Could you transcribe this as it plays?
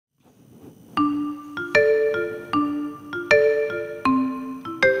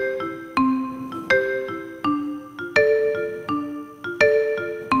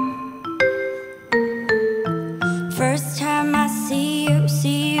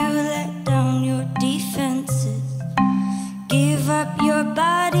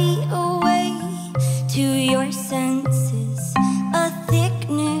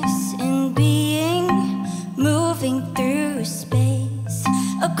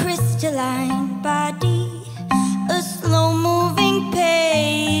crystalline body, a slow-moving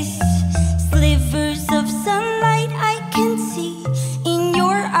pace, slivers of sunlight I can see in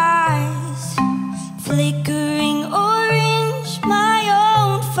your eyes, flickering orange, my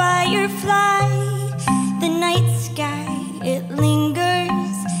own firefly. The night sky, it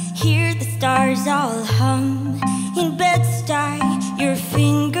lingers, hear the stars all hum. In Bed-Stuy, your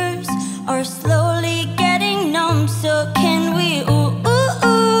fingers are slowly getting numb. So can we, ooh, ooh,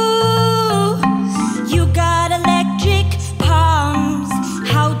 ooh. You got electric palms.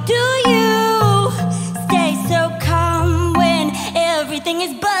 How do you stay so calm when everything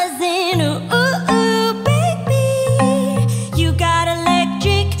is buzzing? Ooh, ooh, ooh, baby. You got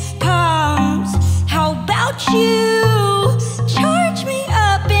electric palms. How about you charge me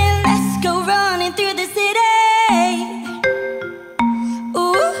up and let's go running through the city?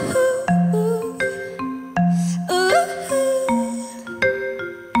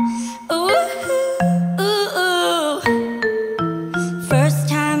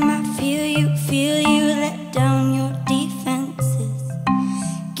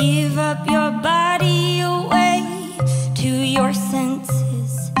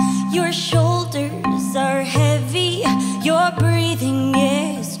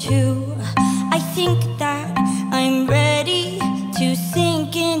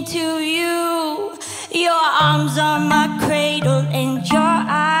 Arms on my cradle and your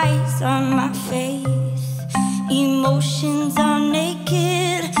eyes on my face. Emotions are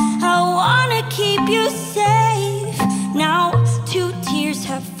naked, I wanna keep you safe. Now 2 tears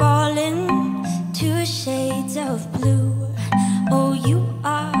have fallen, 2 shades of blue. Oh, you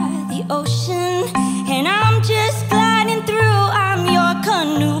are the ocean and I'm just gliding through. I'm your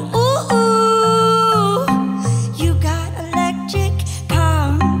canoe. Ooh, ooh. You got electric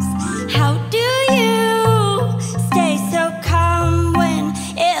palms. How do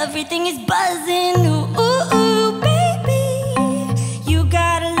everything is buzzing? Ooh, ooh, ooh, baby. You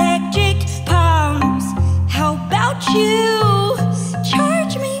got electric palms. How about you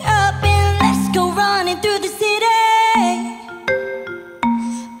charge me up and let's go running through the city?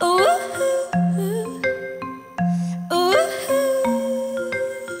 Ooh, ooh, ooh,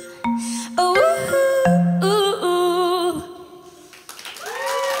 ooh, ooh, ooh.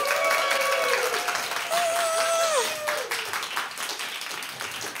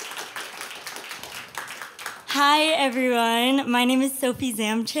 Hi everyone, my name is Sofie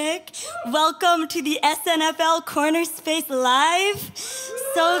Zamchick. Welcome to the SNFL Corner Space Live.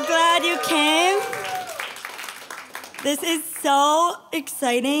 So glad you came. This is so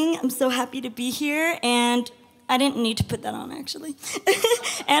exciting. I'm so happy to be here, and I didn't need to put that on actually.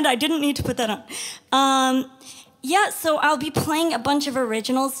 And I didn't need to put that on. Yeah, so I'll be playing a bunch of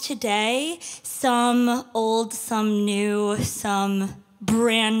originals today. Some old, some new, some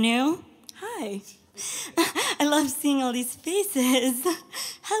brand new. Hi. I love seeing all these faces.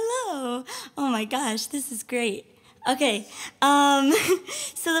 Hello. Oh my gosh, this is great. Okay,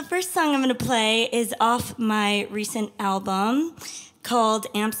 so the first song I'm gonna play is off my recent album called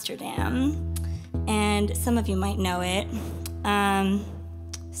Amsterdam, and some of you might know it.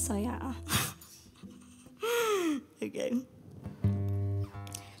 So yeah. Okay.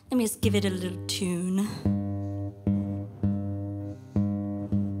 Let me just give it a little tune.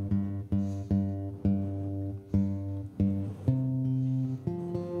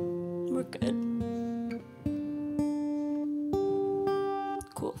 Good.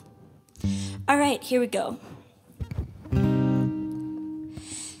 Cool. All right, here we go.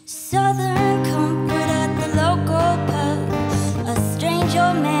 Southern comfort at the local pub. A strange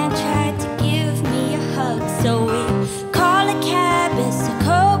old man tried to give me a hug, so we call a cab. It's a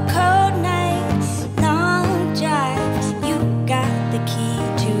cold, cold night. Long drive. You got the key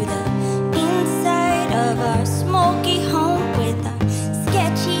to the inside of our smoky home with our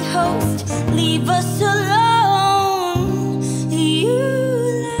sketchy host. Leave us alone. You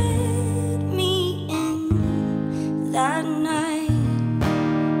let me in that night.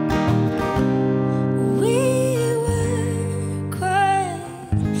 We were quite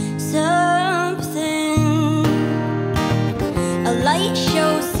something. A light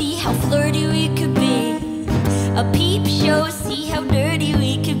show, see how flirty we could be. A peep show, see how dirty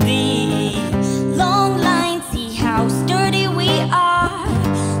we could be. Long line, see how sturdy we are.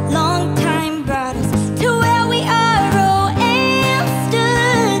 Long time brought us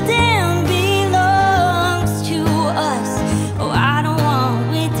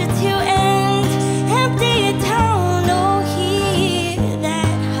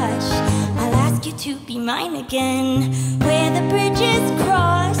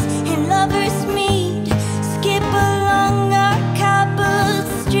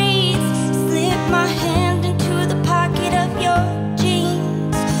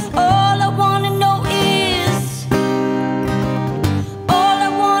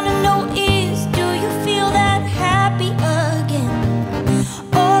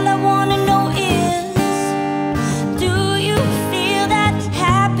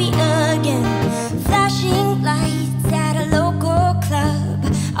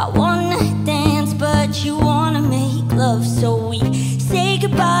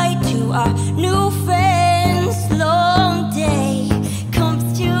goodbye to our new friends. Long day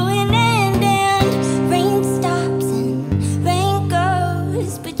comes to an end and rain stops and rain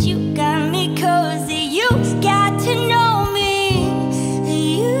goes, but you got me cozy. You got to know me.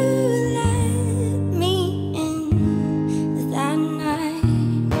 You let me in that night.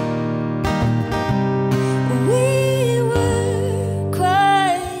 We were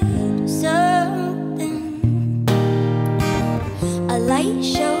quite something. A light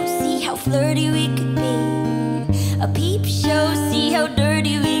show, see how flirty we could be. A peep show, see how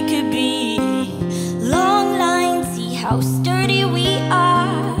dirty we could be. Long line, see how sturdy we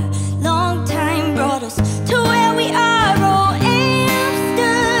are. Long time brought us to where we are. Oh,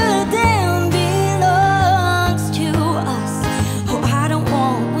 Amsterdam belongs to us. Oh, I don't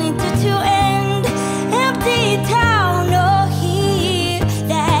want winter to end. Empty town, oh, hear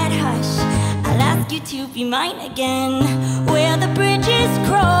that hush. I'll ask you to be mine again. Where the bridges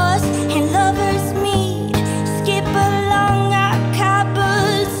cross and lovers meet. Skip along our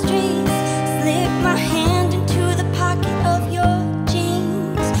cobbled streets. Slip my hand into the pocket of your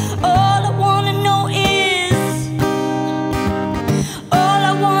jeans. All I wanna know is,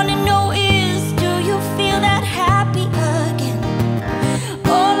 do you feel that happy again?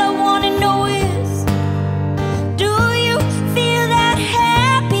 All I wanna know is, do you feel that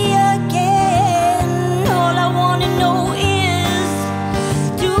happy again? All I wanna know is,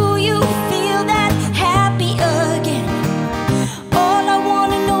 do you feel that happy again? All I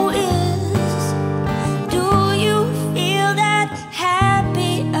wanna know is, do you feel that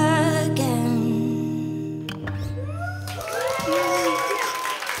happy again?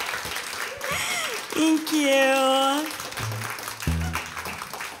 Thank you.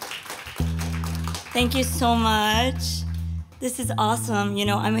 Thank you so much. This is awesome. You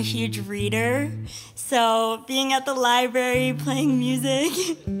know, I'm a huge reader, so being at the library, playing music,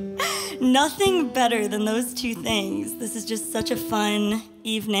 nothing better than those two things. This is just such a fun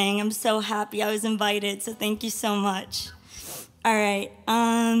evening. I'm so happy I was invited, so thank you so much. All right,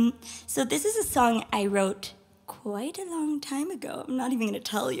 so this is a song I wrote quite a long time ago. I'm not even gonna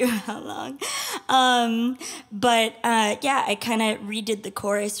tell you how long. Yeah, I kind of redid the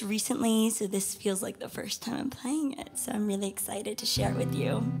chorus recently, so this feels like the first time I'm playing it, so I'm really excited to share it with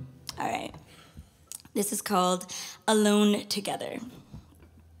you. All right, this is called Alone Together.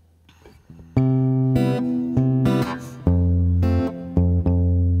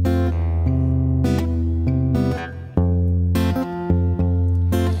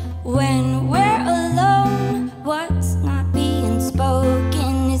 When we're alone, what's not being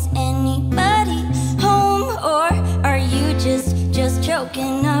spoken? Is anybody home, or are you just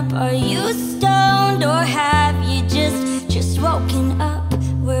choking up? Are you stoned, or have you just woken up?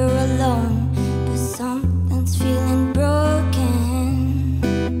 We're alone, but something's feeling broken.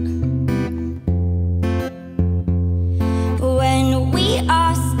 When we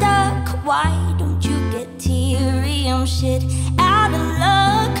are stuck, why don't you get teary? I'm shit out of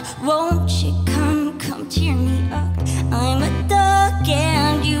luck. Won't you come cheer me up? I'm a duck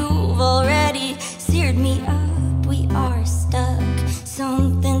and you've already seared me up. We are stuck,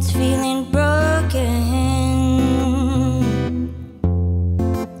 something's feeling broken.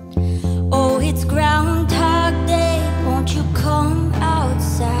 Oh, it's Groundhog Day, won't you come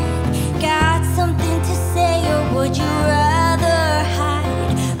outside? Got something to say, or would you rather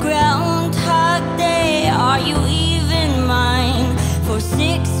hide? Groundhog Day, are you even mine? For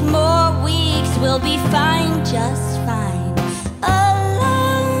 6 more weeks we'll be fine, just fine.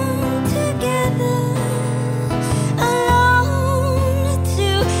 Alone together, alone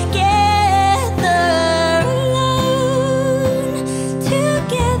together, alone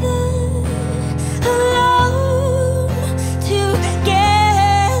together, alone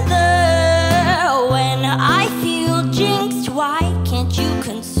together. When I feel jinxed, why can't you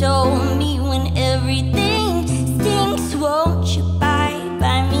console me? When everything stinks, won't you buy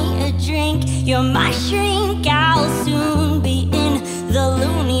me a drink? You're my shrink, I'll soon be in the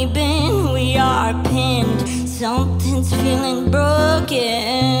loony bin. We are pinned, something's feeling broken.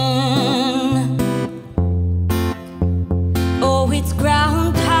 Oh, it's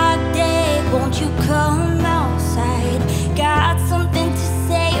Groundhog Day, won't you come outside? Got something to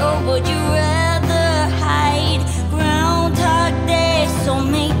say, or would you rather hide? Groundhog Day, so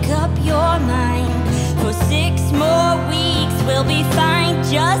make up your mind. For 6 more weeks we'll be fine,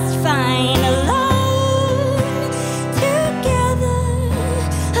 just fine. Alone together,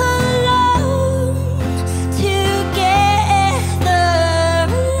 alone together,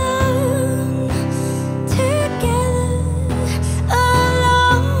 alone together,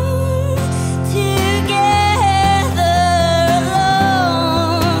 alone together,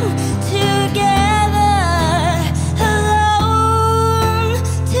 alone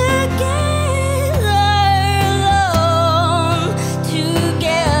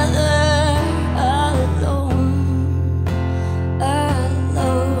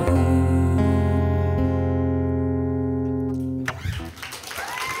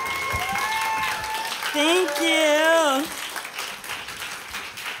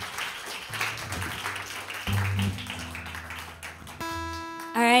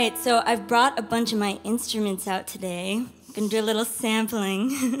All right, so I've brought a bunch of my instruments out today. I'm gonna do a little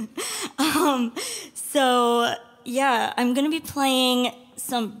sampling. Yeah, I'm gonna be playing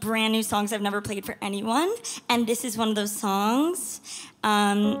some brand new songs I've never played for anyone, and this is one of those songs.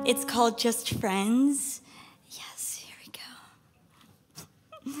 It's called Just Friends. Yes, here we go.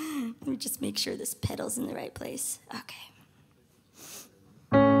 Let me just make sure this pedal's in the right place. Okay.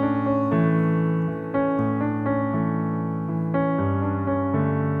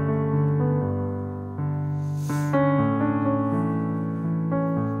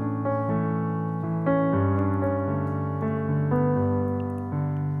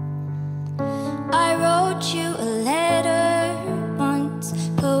 You a letter once,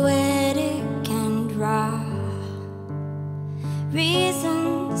 poetic and raw.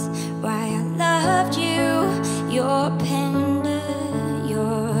 Reasons why I loved you, your panda,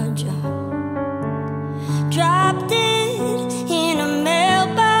 your jaw. Dropped it in a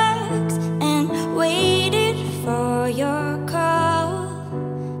mailbox and waited for your call.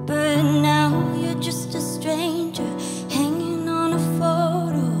 But now you're just a stranger, hanging on a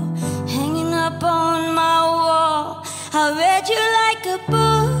photo, hanging up on my wall. I read you like a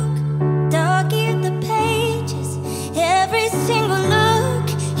book, dog-eared the pages. Every single look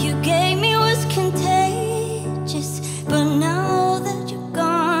you gave me was contagious. But now that you're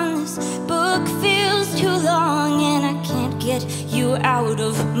gone, this book feels too long, and I can't get you out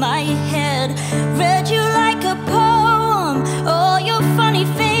of my head. Read you like a poem, all your funny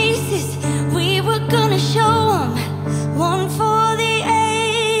faces, we were gonna show them, one for the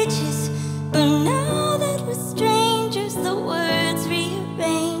ages. But now that we're strangers, the words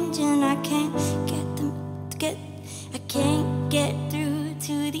rearrange, and I can't get them to get, I can't get through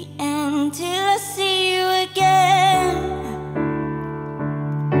to the end till I see you again.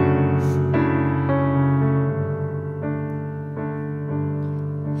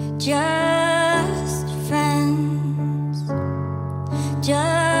 Just friends,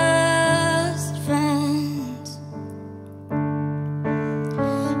 just friends.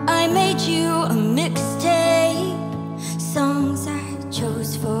 I made you a mixtape, songs I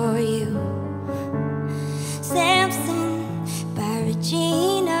chose for you. Samson by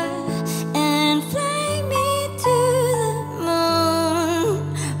Regina and Fly Me to the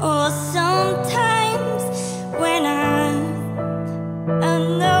Moon. Or sometimes when I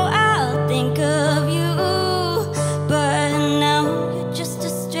know I'll think of you. But now you're just a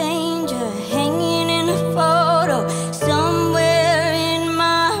stranger, hanging in a photo somewhere in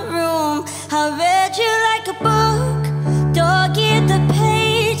my room. I read you like a book, dog-eared the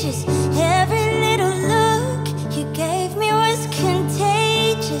pages. Every little look you gave me was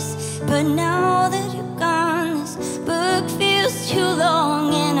contagious. But now that you're gone, this book feels too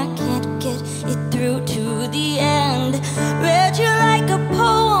long, and I can't get it through to the end. Read you like a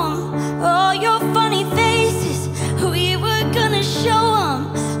poem, all your funny faces, we were gonna show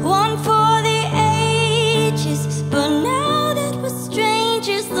them, one for the ages. But now that we're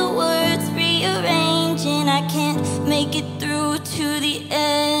strangers, the words rearrange, and I can't make it through to the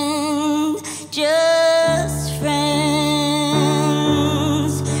end. Just friends,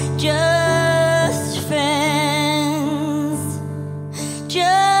 just friends,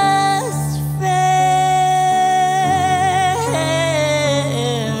 just friends.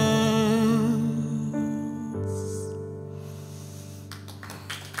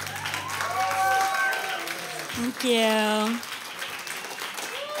 Thank you.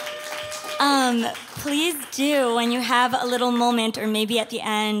 Please do, when you have a little moment, or maybe at the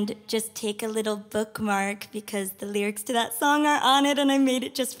end, just take a little bookmark, because the lyrics to that song are on it, and I made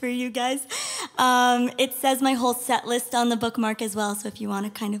it just for you guys. It says my whole set list on the bookmark as well, so if you want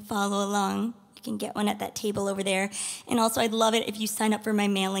to kind of follow along, you can get one at that table over there. And also, I'd love it if you sign up for my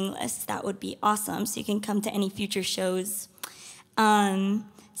mailing list. That would be awesome, so you can come to any future shows.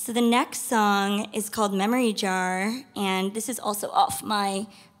 So the next song is called Memory Jar, and this is also off my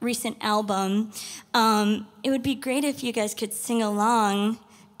recent album. It would be great if you guys could sing along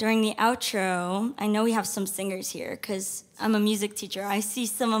during the outro. I know we have some singers here, because I'm a music teacher. I see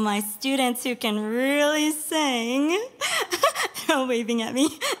some of my students who can really sing. They're all waving at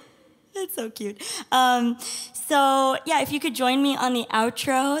me. That's so cute. So yeah, if you could join me on the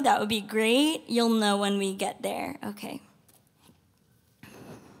outro, that would be great. You'll know when we get there. Okay.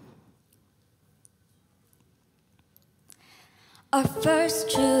 Our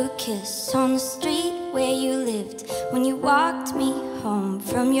first true kiss on the street where you lived, when you walked me home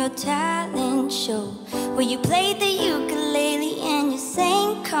from your talent show, where you played the ukulele and you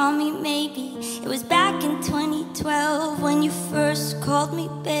sang Call Me Maybe. It was back in 2012 when you first called me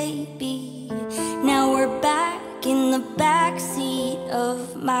baby. Now we're back in the backseat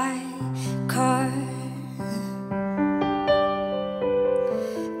of my car.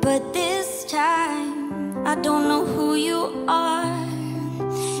 But this time, I don't know who you are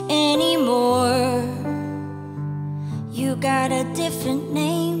anymore. You got a different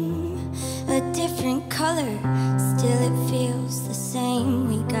name, a different color, still it feels the same.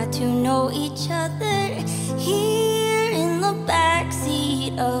 We got to know each other here in the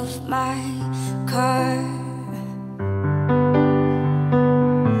backseat of my car.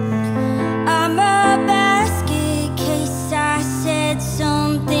 I'm a basket case, I said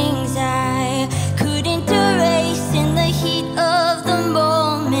some things I couldn't erase in the heat of the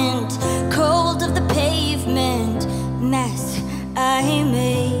moment, cold of the pavement, mess I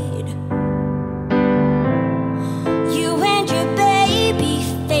made. You and your baby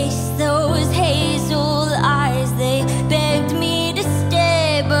face, those hazel eyes, they begged me to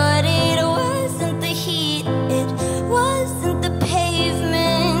stay, but it wasn't the heat, it wasn't the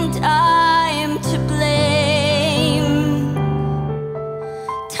pavement, I'm to blame.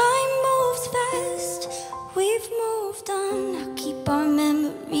 Time moves fast, we've moved on, I'll keep our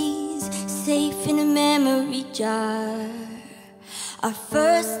memories safe in a memory jar. Our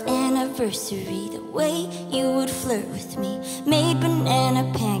first anniversary, the way you would flirt with me, made banana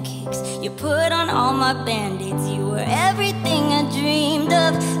pancakes, you put on all my band-aids, you were everything I dreamed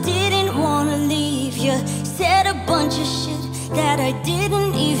of, didn't want to leave, you said a bunch of shit that I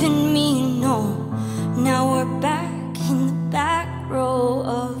didn't even mean, no. Now we're back in the back row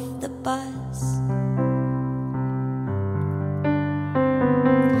of the bus.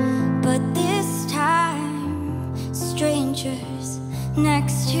 But this time, strangers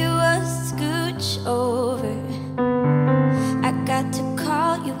next to us scooch over. I got to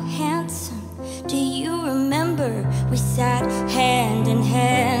call you handsome. Do you remember? We sat hand in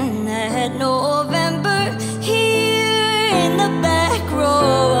hand that November here in the back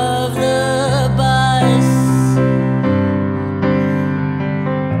row of the bus.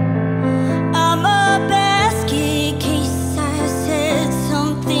 I'm a basket case, I said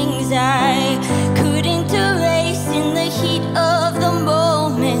some things I couldn't erase in the heat of the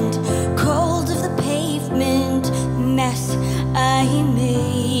moment, cold of the pavement, mess I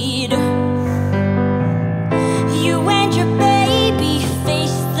made. You and your baby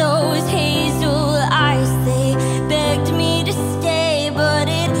face, those hazel eyes, they begged me to stay, but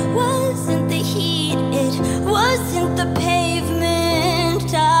it wasn't the heat, it wasn't the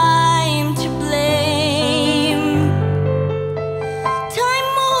pavement, I'm to blame. Time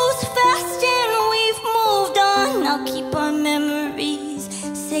moves fast and we've moved on, I'll keep our memories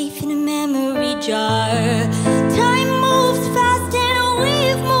safe in a memory jar. Time moves fast and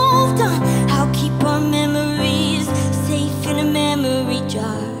we've moved on, I'll keep our memories safe in a memory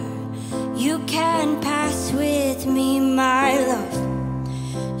jar. You can pass with me, my love.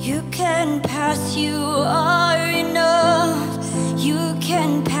 You can pass, you are enough. You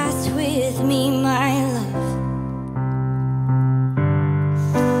can pass with me, my love.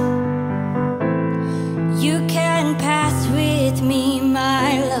 You can pass with me,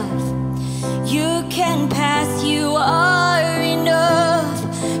 my love. You can pass, you are enough.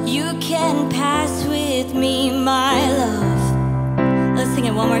 You can pass with me, my love. Let's sing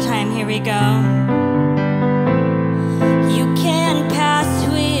it one more time, here we go. You can pass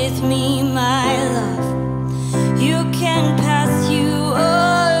with me, my love. You can pass, you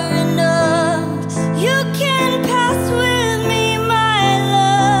are enough. You can pass with me, my love.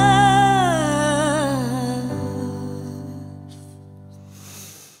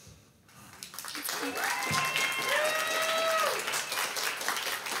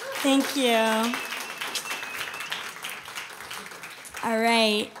 Thank you. All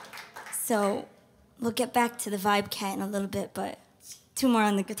right, so we'll get back to the vibe cat in a little bit, but two more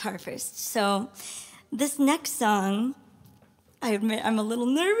on the guitar first. So this next song, I admit I'm a little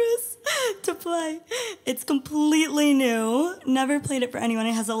nervous to play. It's completely new. Never played it for anyone.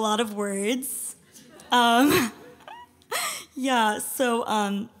 It has a lot of words. Yeah, so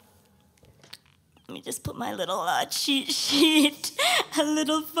let me just put my little cheat sheet a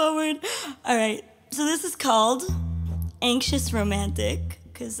little forward. All right, so this is called Anxious Romantic,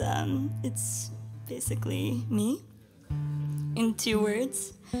 because it's basically me in 2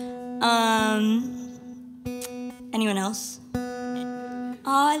 words. Anyone else? Oh,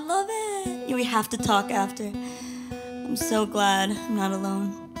 I love it. We have to talk after. I'm so glad I'm not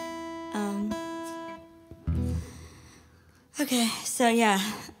alone. Okay, so yeah,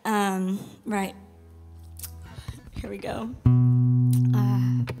 right. Here we go.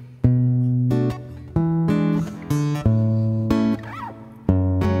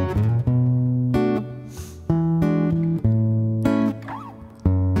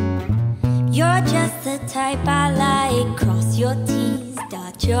 You're just the type I like. Cross your T's,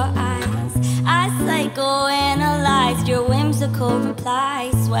 dot your I's. I psychoanalyzed your whimsical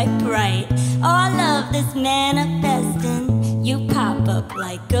replies. Swipe right, all of this manifesting. You pop up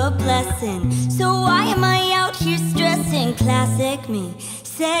like a blessing. So why am I out here stressing? Classic me,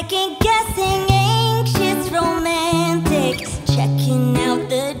 second guessing, anxious, romantic. Checking out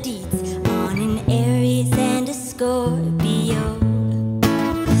the deets on an Aries and a Scorpio.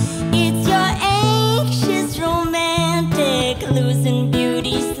 It's your anxious, romantic, losing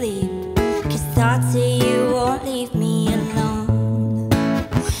beauty sleep. 'Cause thoughts of you won't leave me alone.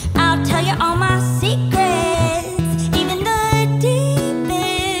 I'll tell you all my secrets, even the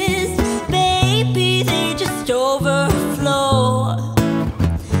deepest. Baby, they just overflow.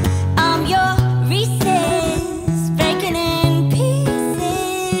 I'm your Reese's, breaking in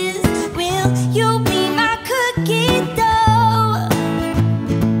pieces. Will you be my cookie dough?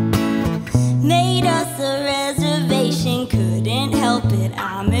 Made us a reservation, couldn't help it,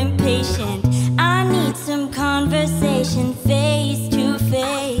 I'm impatient. I need some conversation, face to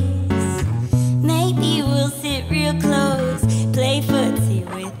face. Maybe we'll sit real close, play footsie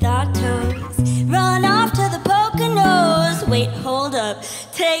with our toes. Run off to the Poconos, wait, hold up,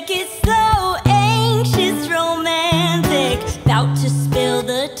 take it slow. Anxious, romantic, about to spill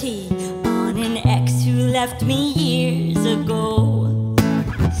the tea on an ex who left me years ago.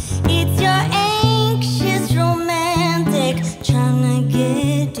 It's your anxious, romantic, trying to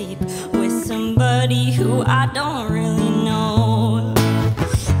get deep with somebody who I don't really know.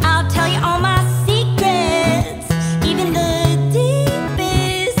 I'll tell you all my secrets, even the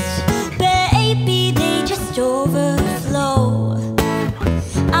deepest. Baby, they just overflow.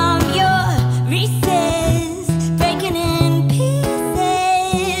 I'm your Reese's, breaking in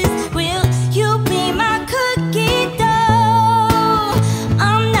pieces. Will you be my cookie dough?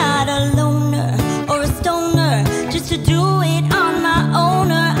 I'm not a loner or a stoner, just to do it on my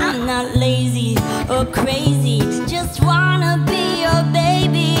own. I'm not lazy or crazy, just wanna be your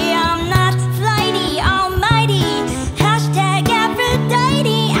baby. I'm not flighty, almighty, hashtag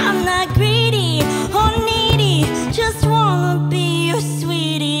Aphrodite. I'm not greedy or needy, just wanna be your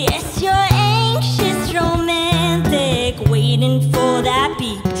sweetie. It's your anxious, romantic, waiting for that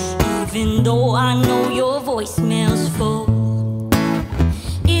beep, even though I know your voicemail's full.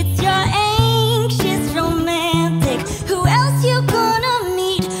 It's your anxious, romantic, who else you gonna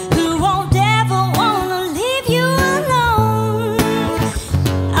meet who won't ever wanna leave you alone?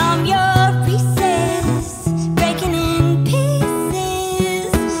 I'm your Reese's, breaking in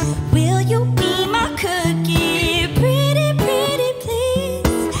pieces. Will you be my cookie? Pretty, pretty,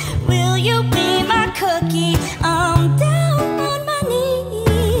 please. Will you be my cookie? I'm down on my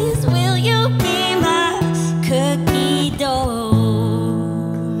knees. Will you be my cookie dough?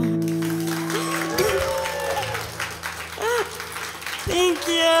 Thank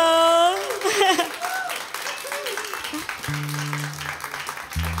you.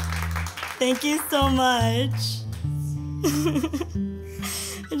 Thank you so much.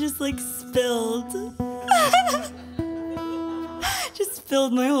 I just like spilled. Just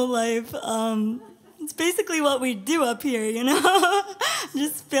spilled my whole life. It's basically what we do up here, you know?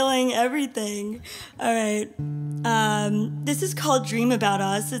 Just spilling everything. All right. This is called Dream About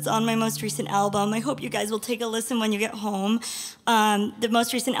Us. It's on my most recent album. I hope you guys will take a listen when you get home. The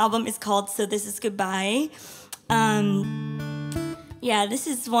most recent album is called So This Is Goodbye. Yeah, this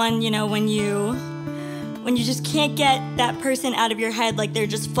is one, you know, when you just can't get that person out of your head, like they're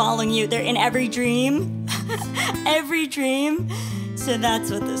just following you. They're in every dream. Every dream. So that's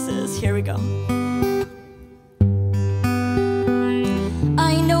what this is. Here we go.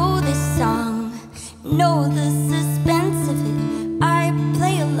 I know this song, know the suspense of it. I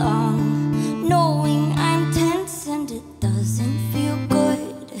play along, knowing I'm tense and it doesn't feel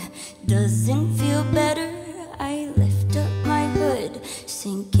good, doesn't feel better. I lift up my hood,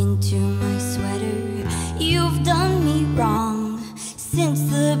 sink into my sweater. You've done me wrong since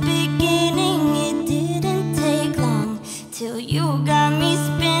the beginning. It didn't take long till you got me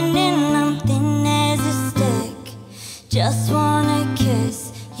spinning. I'm thin as a stick, just wanna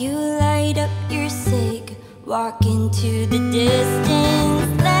kiss. You light up your cig, walk into the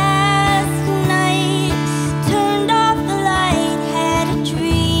distance. Last night, turned off the light, had a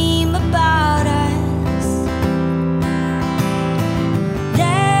dream about us.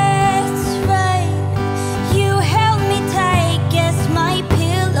 That's right, you held me tight, guess my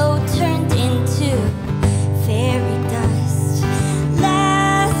pillow turned into fairy dust.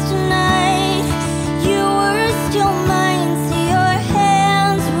 Last night, you were still mine, so your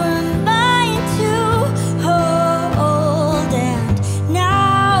hands were mine to hold. And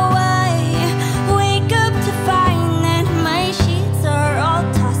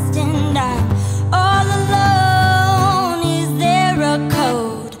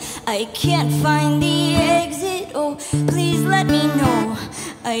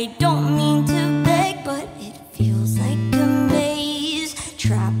I don't mean to beg, but it feels like a maze.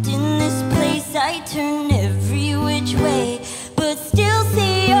 Trapped in this place, I turn every which way, but still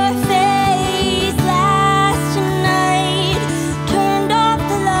see your face. Last night, turned off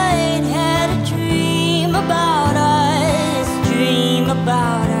the light, had a dream about us, dream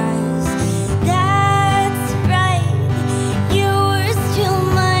about us. That's right, you were still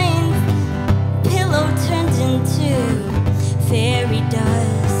mine. Pillow turned into fairy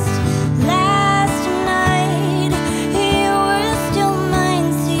dust. Last night, you were still mine.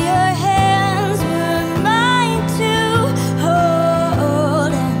 See, your hands were mine to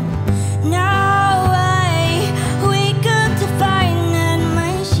hold. And now I wake up to find that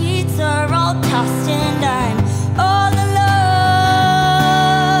my sheets are all tossed and I'm all alone.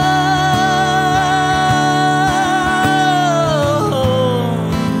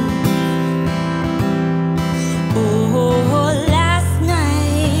 Oh, last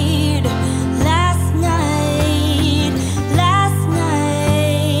night, last night, last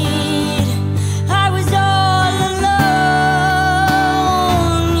night, I was all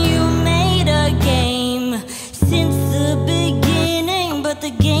alone. You made a game since the beginning, but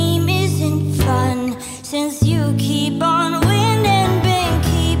the game isn't fun since you keep on winning, been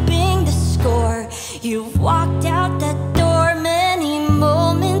keeping the score. You've walked out that door many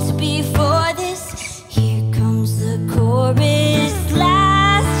moments before this. Here comes the chorus.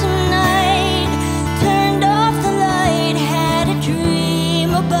 Last night, turned off the light, had a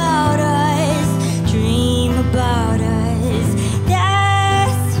dream about us, dream about us.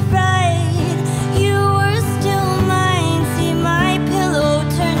 That's right, you were still mine. See, my pillow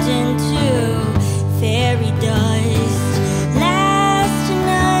turned into fairy dust. Last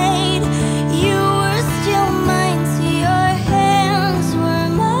night, you were still mine. See, your hands were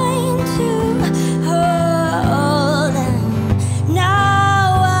mine to hold. And now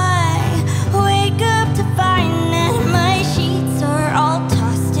I wake up to find that my sheets are all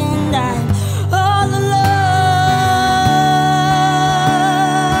tossed and I'm all alone.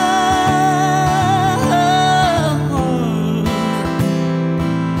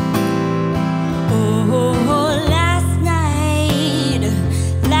 Oh, last night,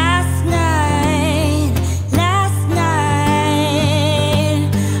 last night, last night,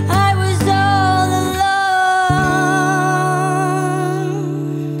 I was all alone.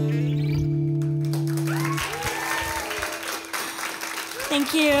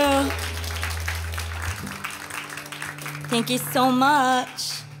 Thank you. Thank you so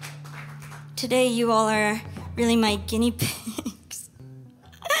much. Today you all are really my guinea pigs.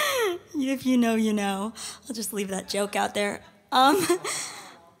 If you know, you know. I'll just leave that joke out there.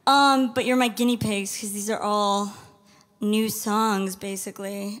 But you're my guinea pigs because these are all new songs,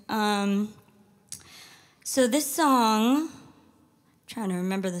 basically. So this song, I'm trying to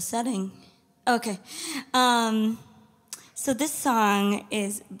remember the setting. Okay. So this song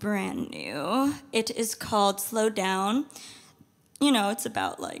is brand new. It is called Slow Down. You know, it's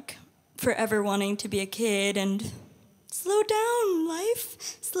about like forever wanting to be a kid and slow down,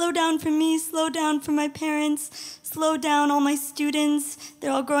 life. Slow down for me, slow down for my parents, slow down all my students.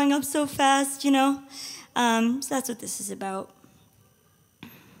 They're all growing up so fast, you know. So that's what this is about. All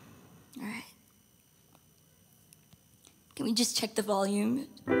right. Can we just check the volume?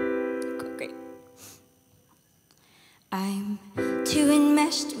 Cool, great. I'm too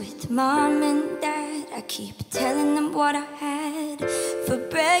enmeshed with mom and dad. I keep telling them what I had for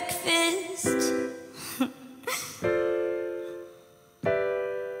breakfast.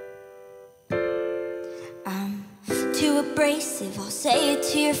 I'm too abrasive, I'll say it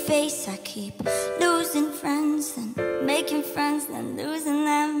to your face. I keep losing friends, then making friends, then losing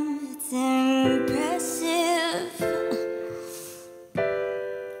them. It's impressive.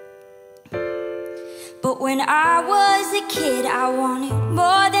 But when I was a kid, I wanted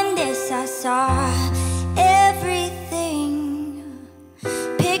more than this. I saw everything.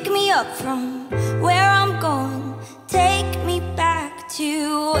 Pick me up from where I'm going. Take me back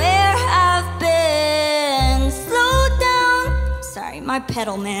to where I've been. Slow down. Sorry, my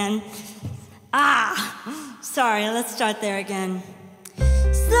pedal, man. Sorry, let's start there again.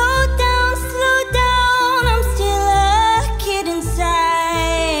 Slow down, I'm still a kid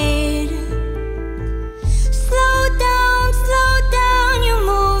inside. Slow down, you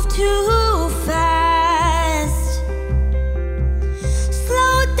move too fast.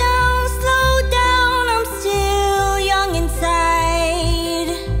 Slow down, I'm still young inside.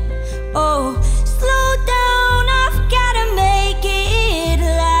 Oh, slow down, I've gotta make it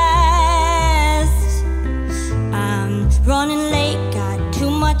last. I'm running late, got too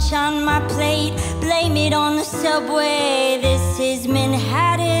much on my plate. Blame it on the subway, this is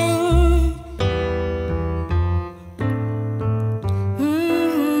Manhattan.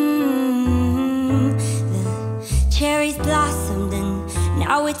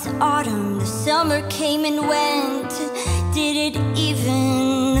 it's autumn, the summer came and went. Did it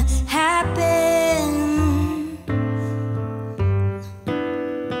even happen?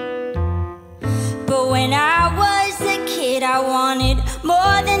 But when I was a kid, I wanted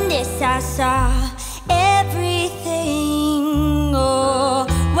more than this. I saw everything. Oh,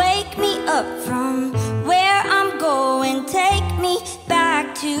 wake me up from where I'm going, take me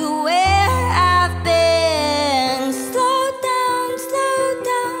back to where I've been. Slow down,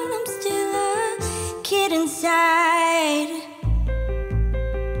 I'm still a kid inside.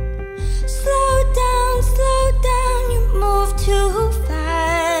 Slow down, you move too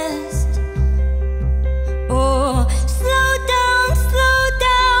fast. Oh, slow down,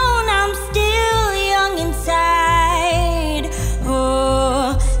 I'm still young inside.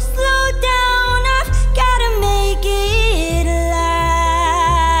 Oh, slow down, I've gotta make it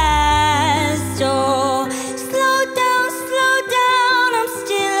last. Oh, slow down, I'm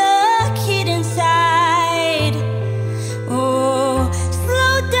still a kid inside. Oh,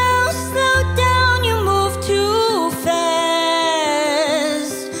 slow down, you move too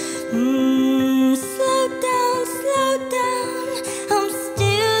fast. Slow down, I'm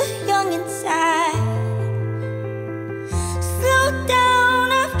still young inside. Slow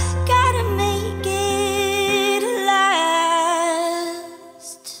down, I've gotta make it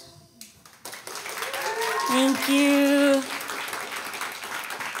last. Thank you.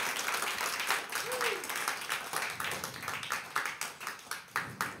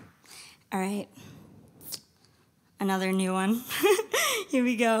 All right, another new one. Here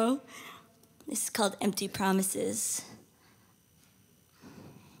we go. This is called Empty Promises.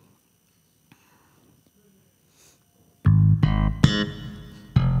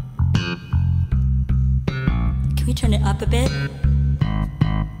 Can we turn it up a bit?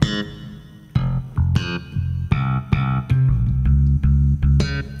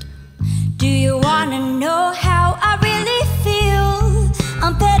 Do you wanna know how I really feel?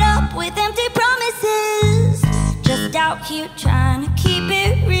 I'm fed up with empty promises, just out here trying to keep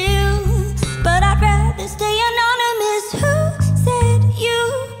it real. But I'd rather stay anonymous. Who said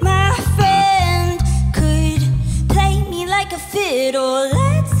you, my friend, could play me like a fiddle?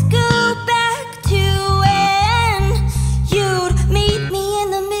 Let's go back to when you'd meet me in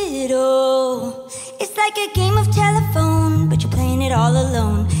the middle. It's like a game of telephone, but you're playing it all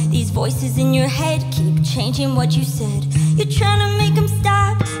alone. These voices in your head keep changing what you said. You're trying to make them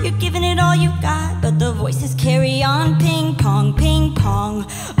stop, you're giving it all you got, but the voices carry on. Ping pong, ping pong.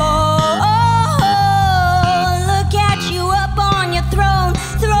 Look at you up on your throne,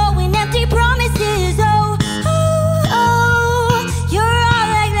 throwing empty promises. You're all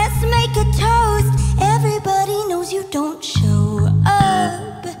like, let's make a toast. Everybody knows you don't show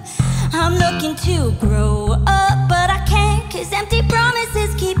up. I'm looking to grow up, but I can't, 'cause empty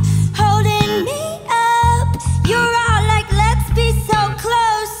promises keep holding me up. You're all like, let's be so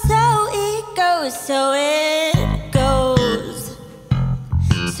close. So it goes, so it goes,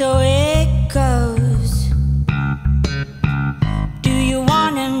 so it goes. Do you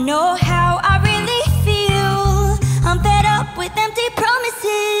wanna know how I really feel? I'm fed up with empty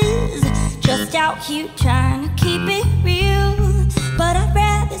promises, just out here trying to keep it real. But I'd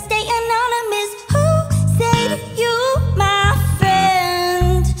rather stay anonymous. Who said you, my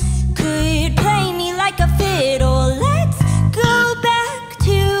friend, could play me like a fiddle? Let's go back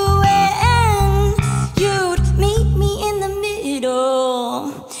to when you'd meet me in the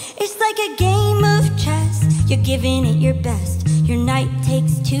middle. It's like a game of chess, you're giving it your best. Your knight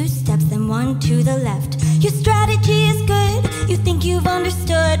takes 2 steps, then 1 to the left. Your strategy is good, you think you've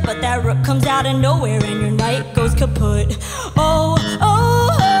understood, but that rook comes out of nowhere and your knight goes kaput.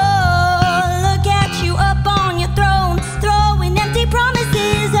 Look at you up on your throne, throwing empty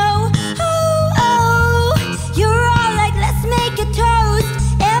promises. You're all like, let's make a toast.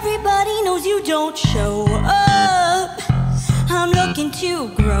 Everybody knows you don't show up. I'm looking to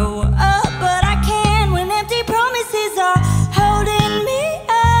grow up, but I can't when empty promises are holding me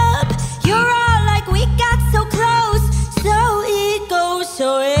up. You're all like, we got so close. So it goes, so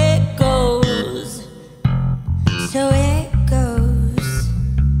it goes, so it goes,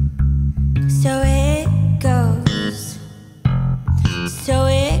 so it goes, so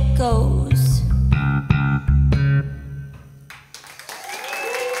it goes.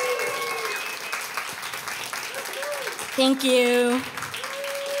 Thank you.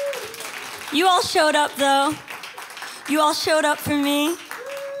 You all showed up, though. You all showed up for me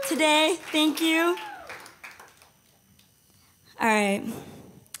today. Thank you. All right.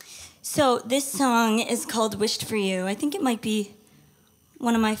 So this song is called Wished for You. I think it might be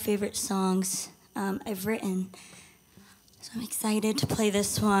one of my favorite songs I've written. So I'm excited to play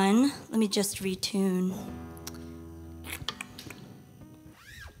this one. Let me just retune.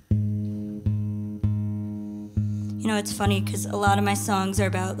 You know, it's funny because a lot of my songs are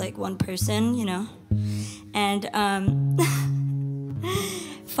about like one person, you know, and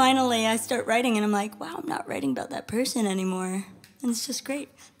finally I start writing and I'm like, wow, I'm not writing about that person anymore. And it's just great.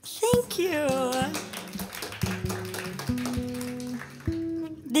 Thank you.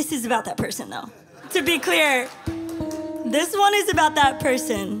 This is about that person though. To be clear, this one is about that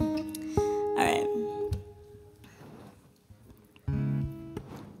person. All right.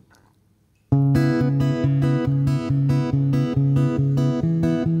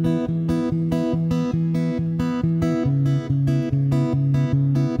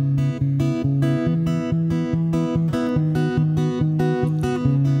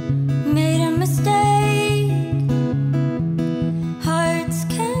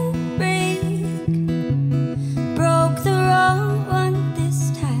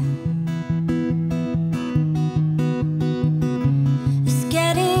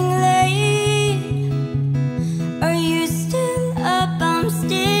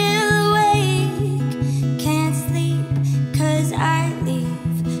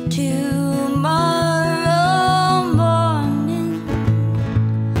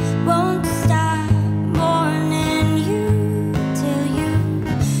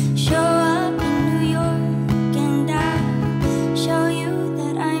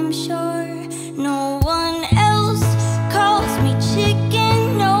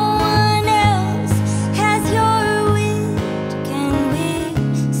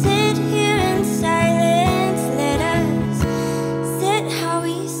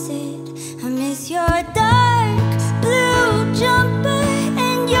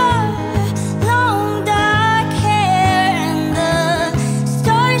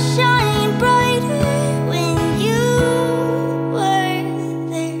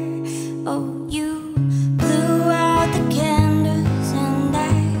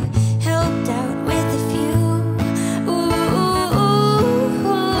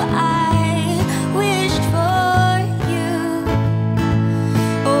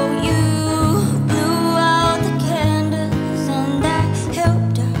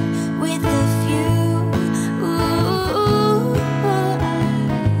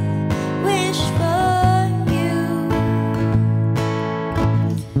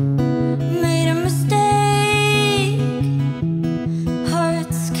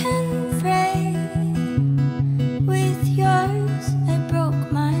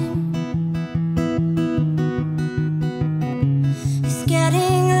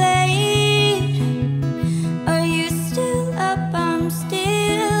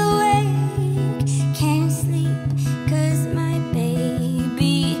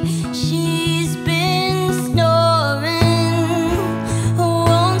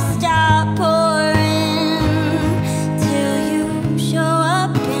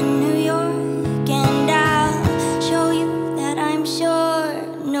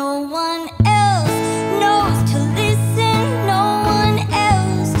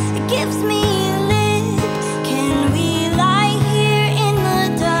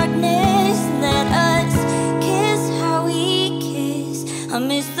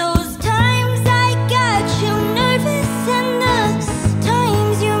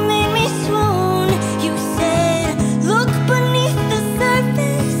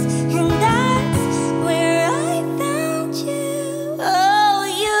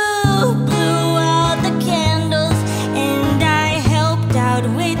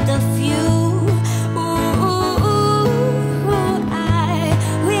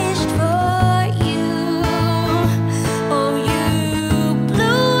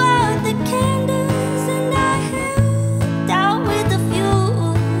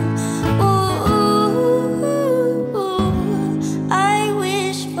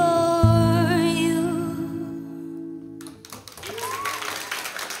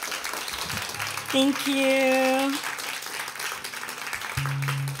 Thank you.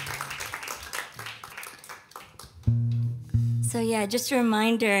 So yeah, just a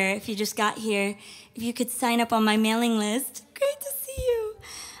reminder, if you just got here, if you could sign up on my mailing list. Great to see you.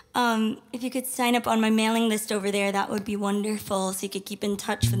 If you could sign up on my mailing list over there, that would be wonderful, so you could keep in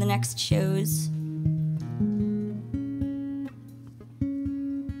touch for the next shows.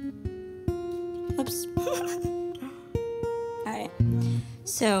 Oops. All right.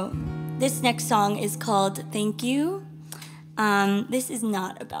 So this next song is called Thank You. This is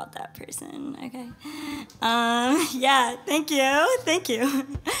not about that person, okay? Yeah, thank you.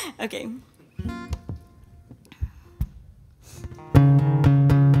 Okay.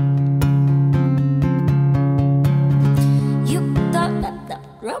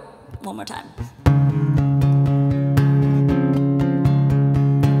 one more time.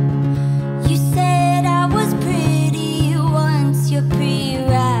 You said I was pretty once, you're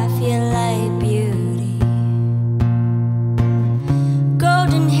pre-Raphaelite beauty.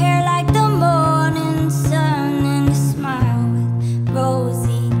 Golden hair like the morning sun and a smile with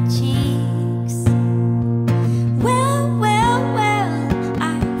rosy cheeks. Well, well, well,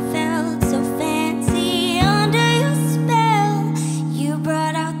 I felt so fancy under your spell. You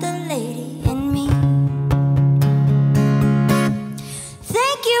brought out the lady in me.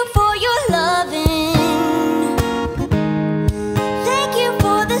 Thank you for your loving. Thank you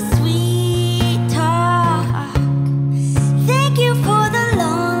for the sweet talk. Thank you for the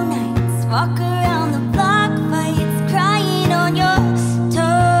long nights, walk around the block, fights, crying on your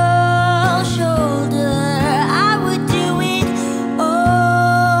tall shoulder. I would do it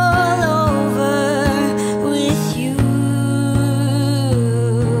all over with you.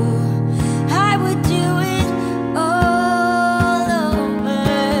 I would do it all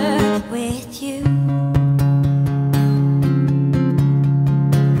over with you.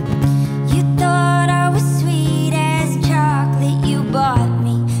 You thought I was sweet as chocolate. You bought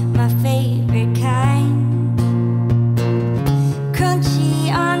me my favorite kind.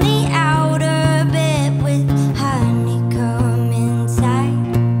 Crunchy on the outer bit with honeycomb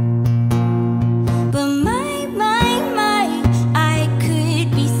inside. But my, I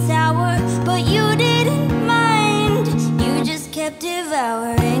could be sour, but you didn't mind. You just kept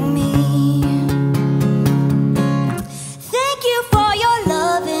devouring me. Thank you for your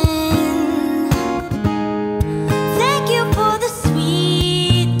loving. Thank you for the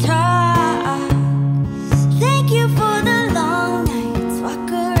sweet talk. Thank you for the long nights,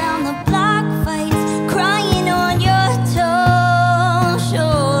 walk around the block, fights, crying on your tall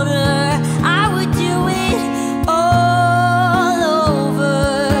shoulder. I would do it all over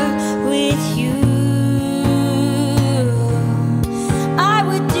with you. I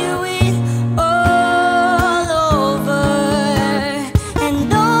would do it all over.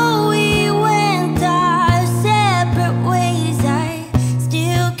 And though we went our separate ways, I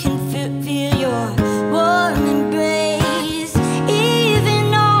still can feel your warm embrace.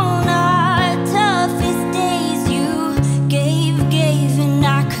 Even on our toughest days, you gave, and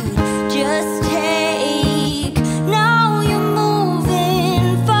I could just take. Now you're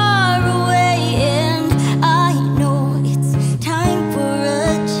moving far away, and I know it's time for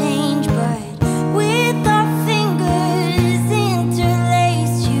a change. But with our fingers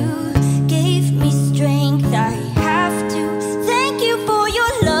interlaced, you gave me strength. I have to thank you for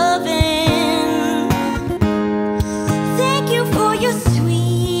your loving. Thank you for your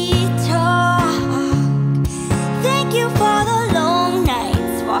sweet talk. Thank you for the long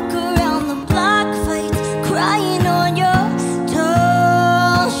nights, walk around the block, fights, crying on your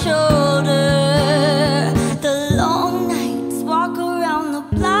tall shoulder. The long nights, walk around the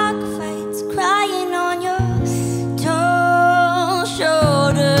block, fights, crying on your tall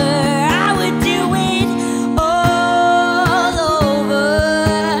shoulder. I would do it all over,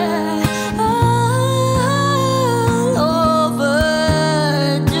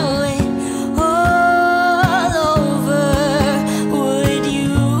 do it all over, would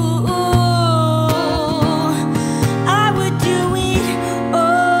you? I would do it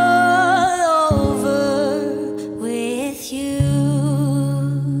all over with you.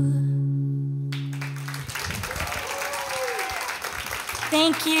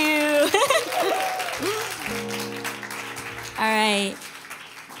 Thank you. All right.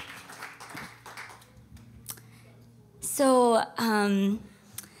 So,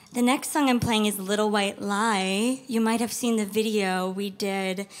 the next song I'm playing is Little White Lie. You might have seen the video we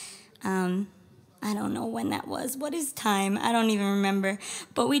did. I don't know when that was. What is time? I don't even remember.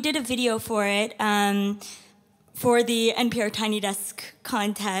 But we did a video for it. For the NPR Tiny Desk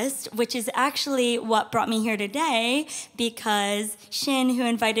contest, which is actually what brought me here today, because Shin, who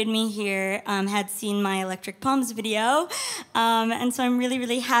invited me here, had seen my Electric Palms video. And so I'm really,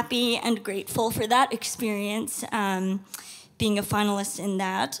 really happy and grateful for that experience, being a finalist in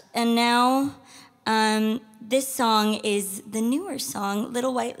that. And now this song is the newer song,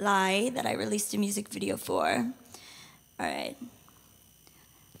 Little White Lie, that I released a music video for. All right.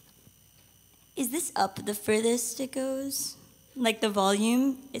 Is this up the furthest it goes? Like the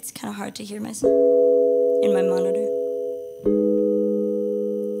volume? It's kind of hard to hear myself in my monitor.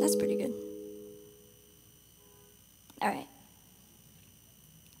 That's pretty good. All right.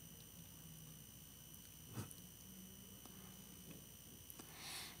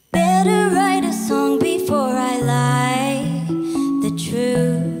 Better write a song before I lie. The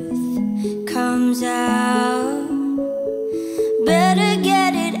truth comes out. Better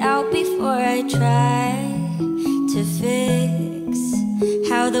get it out before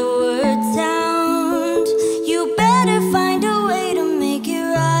the word sound. You better find a way to make it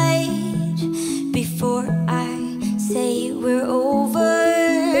right before I say we're over.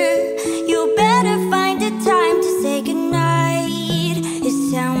 You better find a time to say goodnight. It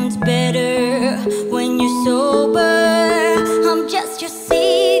sounds better when you're sober. I'm just your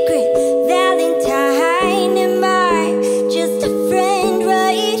secret Valentine. Am I just a friend,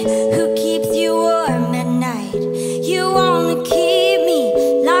 right? Who keeps you warm at night? You wanna keep me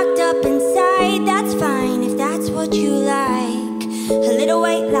locked up inside. That's fine if that's what you like. A little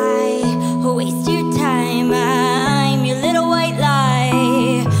white lie, waste your time. I'm your little white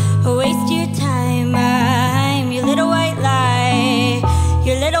lie. Waste your time. I'm your little white lie.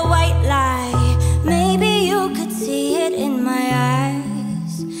 Your little white lie. Maybe you could see it in my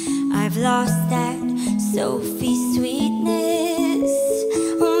eyes. I've lost that Sofie sweetness.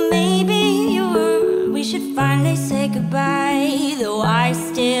 Or maybe we should finally say goodbye, though I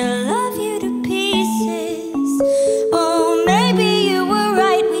still love you to pieces. Oh, maybe you were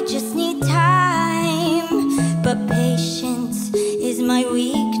right, we just need time. But patience is my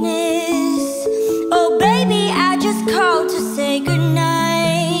weakness. Oh, baby, I just called to say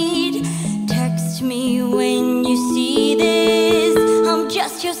goodnight. Text me when you see this. I'm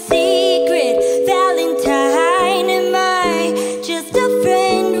just your secret Valentine. Am I just a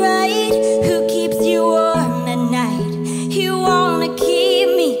friend, right? Who keeps you warm at night? You wanna keep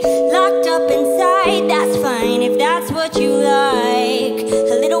me locked up inside. That's fine if that's what you like.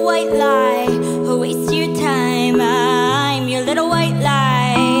 A little white lie, waste your time. I'm your little white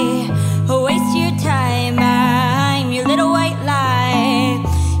lie. Waste your time. I'm your little white lie.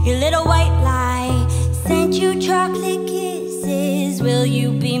 Your little white lie. Sent you chocolate kisses. Will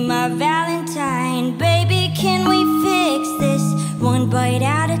you be my Valentine? Baby, can we fix this one bite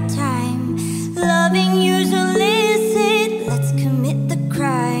at a time? Loving you's illicit. Let's commit the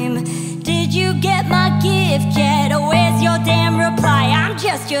crime. Did you get my gift yet? Or where's your damn reply? I'm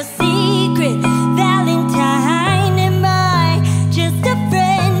just your secret Valentine. Am I just a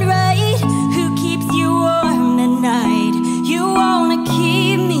friend, right? Who keeps you warm at night? You wanna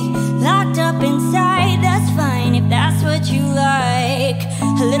keep me locked up inside. That's fine if that's what you like.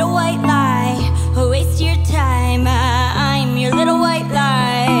 A little white lie, waste your time. I'm your little white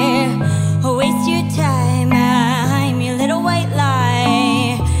lie. Waste your time. I'm your little white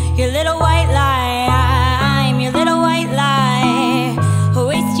lie. Your little white lie. I'm your little white lie.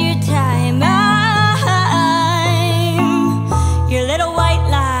 Waste your time. I'm your little white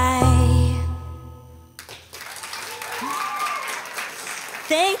lie.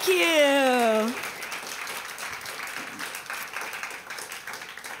 Thank you.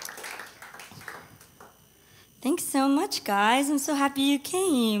 Thanks so much, guys. I'm so happy you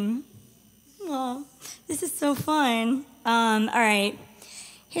came. Oh, this is so fun. All right.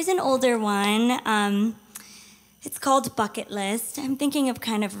 Here's an older one. It's called Bucket List. I'm thinking of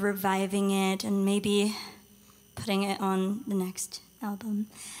kind of reviving it and maybe putting it on the next album.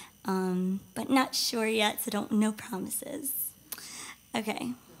 But not sure yet, so no promises.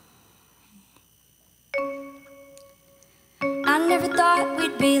 Okay. I never thought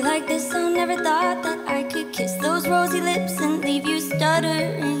we'd be like this. I never thought that I could kiss those rosy lips and leave you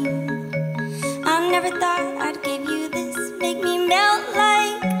stuttering. I never thought I'd give you this, make me melt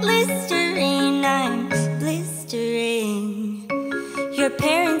like Listerine. I'm blistering. Your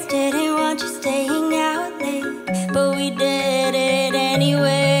parents didn't want you staying out late, but we did it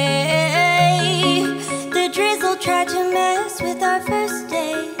anyway. The drizzle tried to mess with our first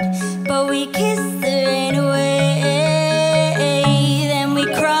date, but we kissed the rain away. Then we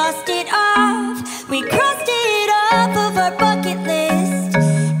crossed it off. We crossed it off of our bucket list.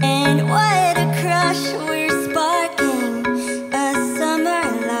 And what a crush, we're sparking a summer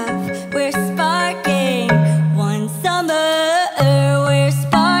love. We're sparking one summer. We're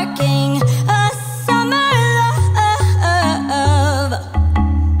sparking a summer love.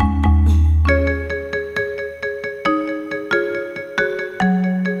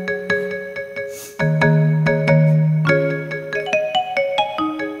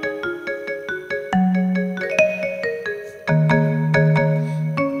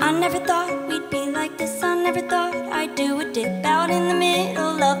 I never thought we'd be like this. I never thought I'd do a dip out in the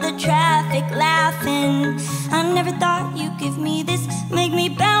middle of the traffic laughing. I never thought you'd give me this, make me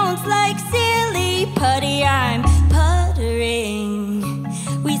bounce like silly putty. I'm puttering.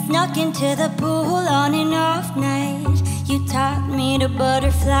 We snuck into the pool on an off night. You taught me to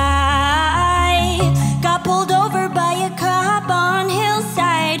butterfly. Got pulled over by a cop on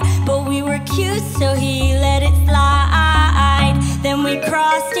Hillside, but we were cute, so he let it slide. Then we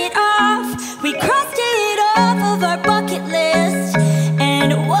crossed it off. We crossed it off of our bucket list.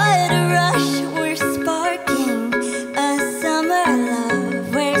 And what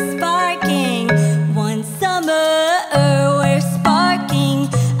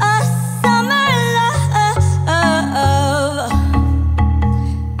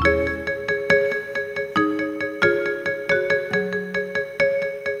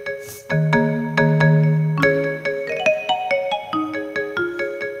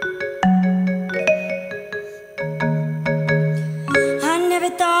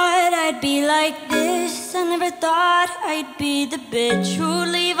I'd be like this. I never thought I'd be the bitch who'd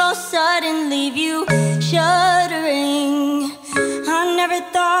leave all sudden, leave you shuddering. I never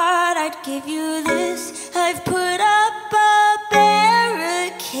thought I'd give you this. I've put up a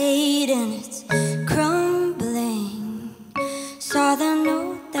barricade and it's crumbling. Saw the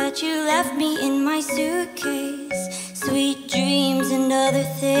note that you left me in my suitcase. Sweet dreams and other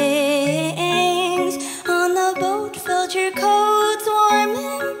things. On the boat, felt your coat's warm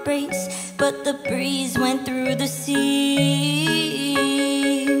embrace, but the breeze went through the seams.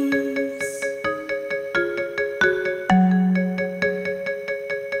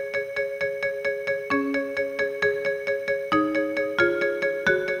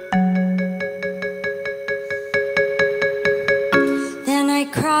 Then I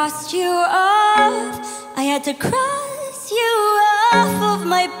crossed you off. I had to cross you off of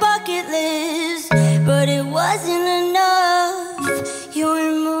my bucket list, but it wasn't enough.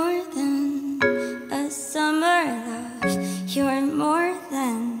 You're more than a summer love. You're more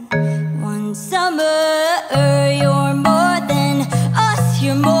than one summer. You're more than us.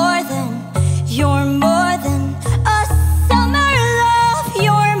 You're more than a summer love.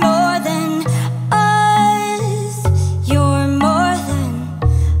 You're more than us. You're more than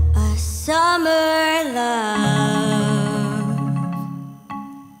a summer love.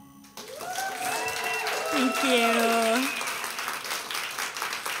 Thank you.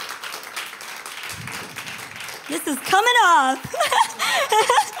 This is coming off.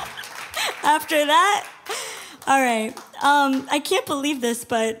 After that, all right. I can't believe this,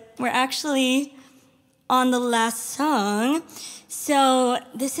 but we're actually on the last song. So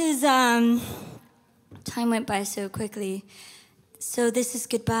this is time went by so quickly. So this is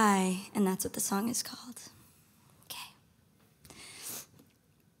Goodbye, and that's what the song is called. Okay.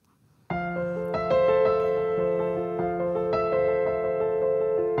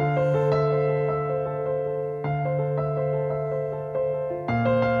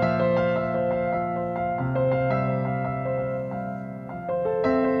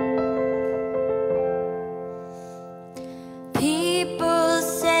 People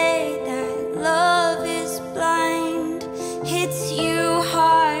say that love is blind, hits you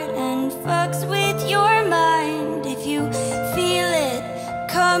hard and fucks with your mind. If you feel it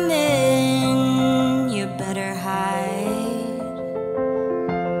coming, you better hide.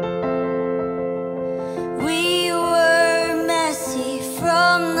 We were messy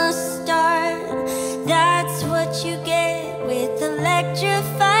from the start. That's what you get with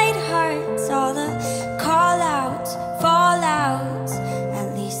electrified hearts. All the call-outs, fallouts,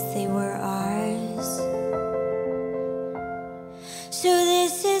 at least they were ours. So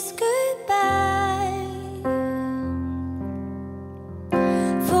this is goodbye.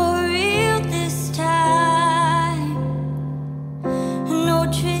 For real this time. No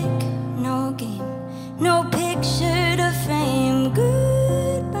trick, no game, no picture to frame.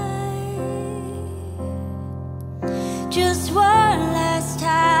 Goodbye. Just one last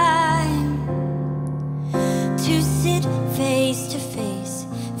time to sit face to face,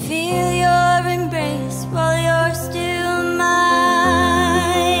 feel your embrace while you're still mine.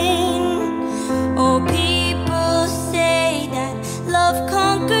 Oh, people say that love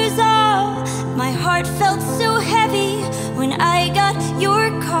conquers all. My heart felt so heavy when I got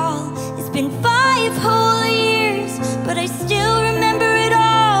your call. It's been 5 whole years, but I still remember it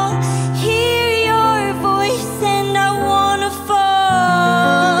all. Hear your voice and I wanna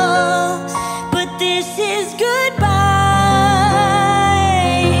fall, but this is goodbye.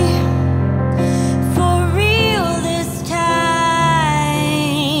 For real this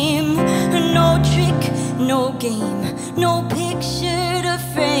time. No trick, no game, no picture to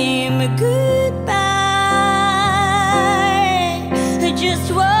frame. Goodbye. Just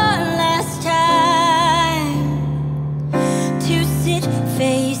one last time to sit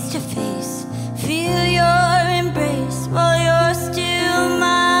face to face, feel your embrace while you're still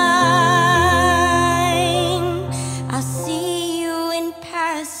mine. I'll see you in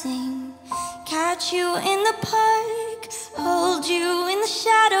passing, catch you in the park, hold you in the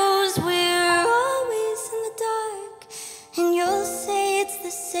shadows. We're always in the dark, and you'll say it's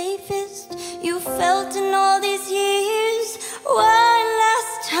the safest you felt in all these years. One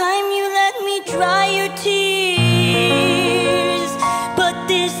last time you let me dry your tears, but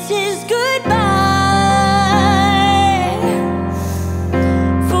this is goodbye.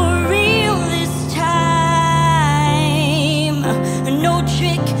 For real this time. No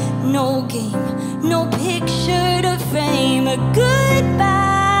trick, no game, no picture to frame. Goodbye.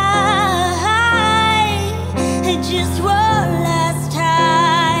 Just one last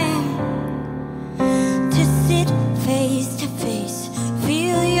time to sit face to face,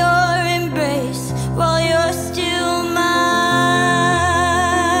 feel your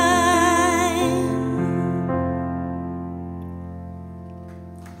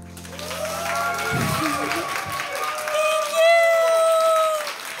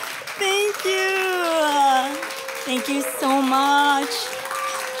Thank you so much.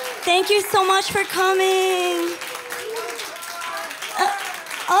 Thank you so much for coming.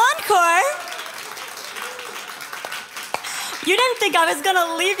 Encore? You didn't think I was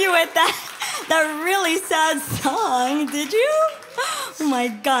gonna leave you with that really sad song, did you? Oh my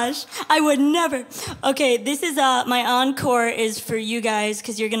gosh, I would never. Okay, this is my encore is for you guys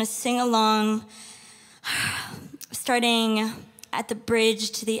because you're gonna sing along. Starting at the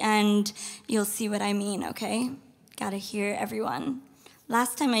bridge to the end, you'll see what I mean, okay? Gotta hear everyone.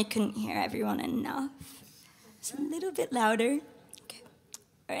 Last time I couldn't hear everyone enough. It's a little bit louder. Okay,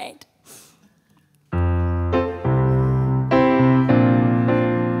 all right.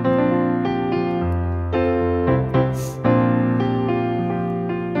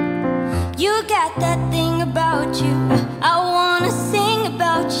 You got that thing about you, I wanna sing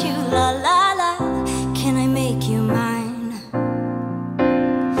about you, la la la. Can I make you mine?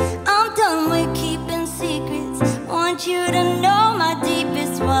 I'm done with keeping secrets, want you to know my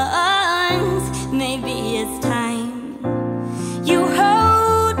deepest ones. Maybe it's time you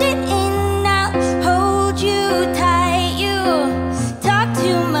hold it in, I'll hold you tight. You talk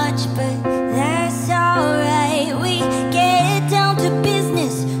too much, but that's alright. We get down to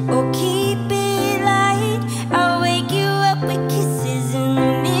business, or keep it light. I'll wake you up with kisses in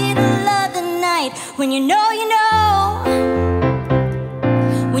the middle of the night. When you know,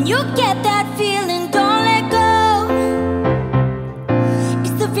 when you get that feeling, don't let go.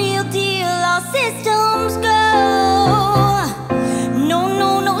 It's the real deal, all systems go.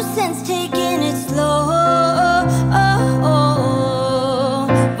 No sense taking it slow.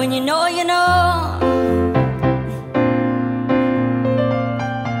 When you know,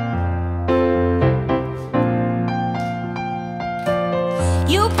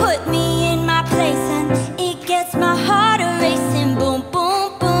 you put me in my place and it gets my heart racing. Boom,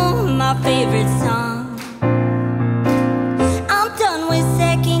 boom, boom, my favorite song. I'm done with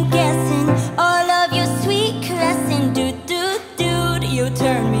second guessing all of your sweet caressing. Dude, you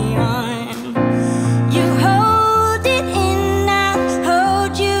turn me on. You hold it in, I'll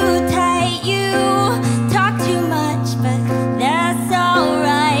hold you tight. You talk too much, but that's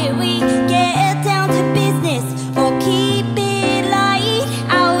alright. We get down to business, or keep it light.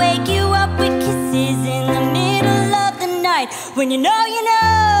 I'll wake you up with kisses in the middle of the night. When you know,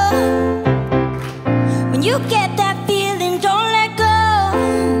 when you get that feeling, don't let go.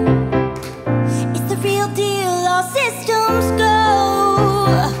 It's the real deal, all systems go.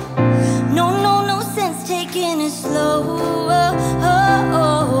 No sense taking it slow.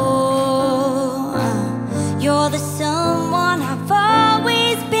 You're the someone I've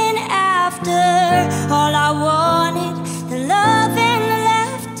always been after. All I wanted, the love and the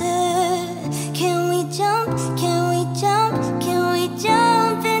laughter. Can we jump? Can we jump? Can we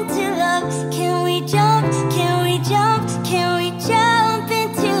jump into love? Can we jump? Can we jump? Can we jump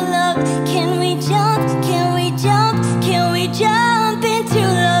into love? Can we jump? Can we jump? Can we jump into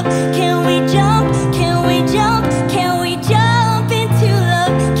love? Can we jump? Can we jump? Can we jump into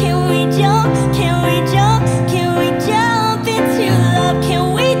love? Can we jump? Can we jump? Can we jump into love? Can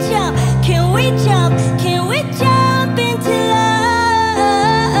we jump? Can we jump? Can we jump into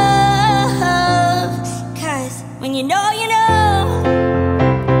love? 'Cause when you know,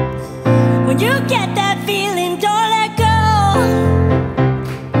 when you get that feeling, don't let go.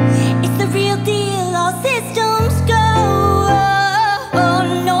 It's the real deal, all systems go.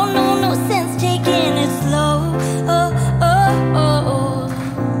 No sense taking it slow.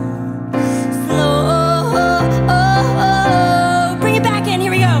 Slow. Bring it back in,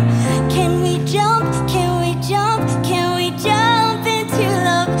 here we go. Can we jump? Can we jump? Can we jump into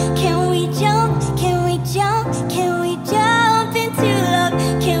love? Can we jump? Can we jump? Can we jump into love?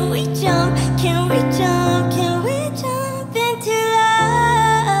 Can we jump? Can we jump? Can we jump into love?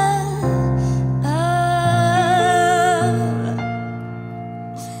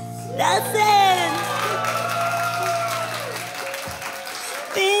 That's it.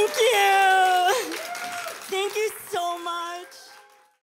 Thank you. Thank you so much.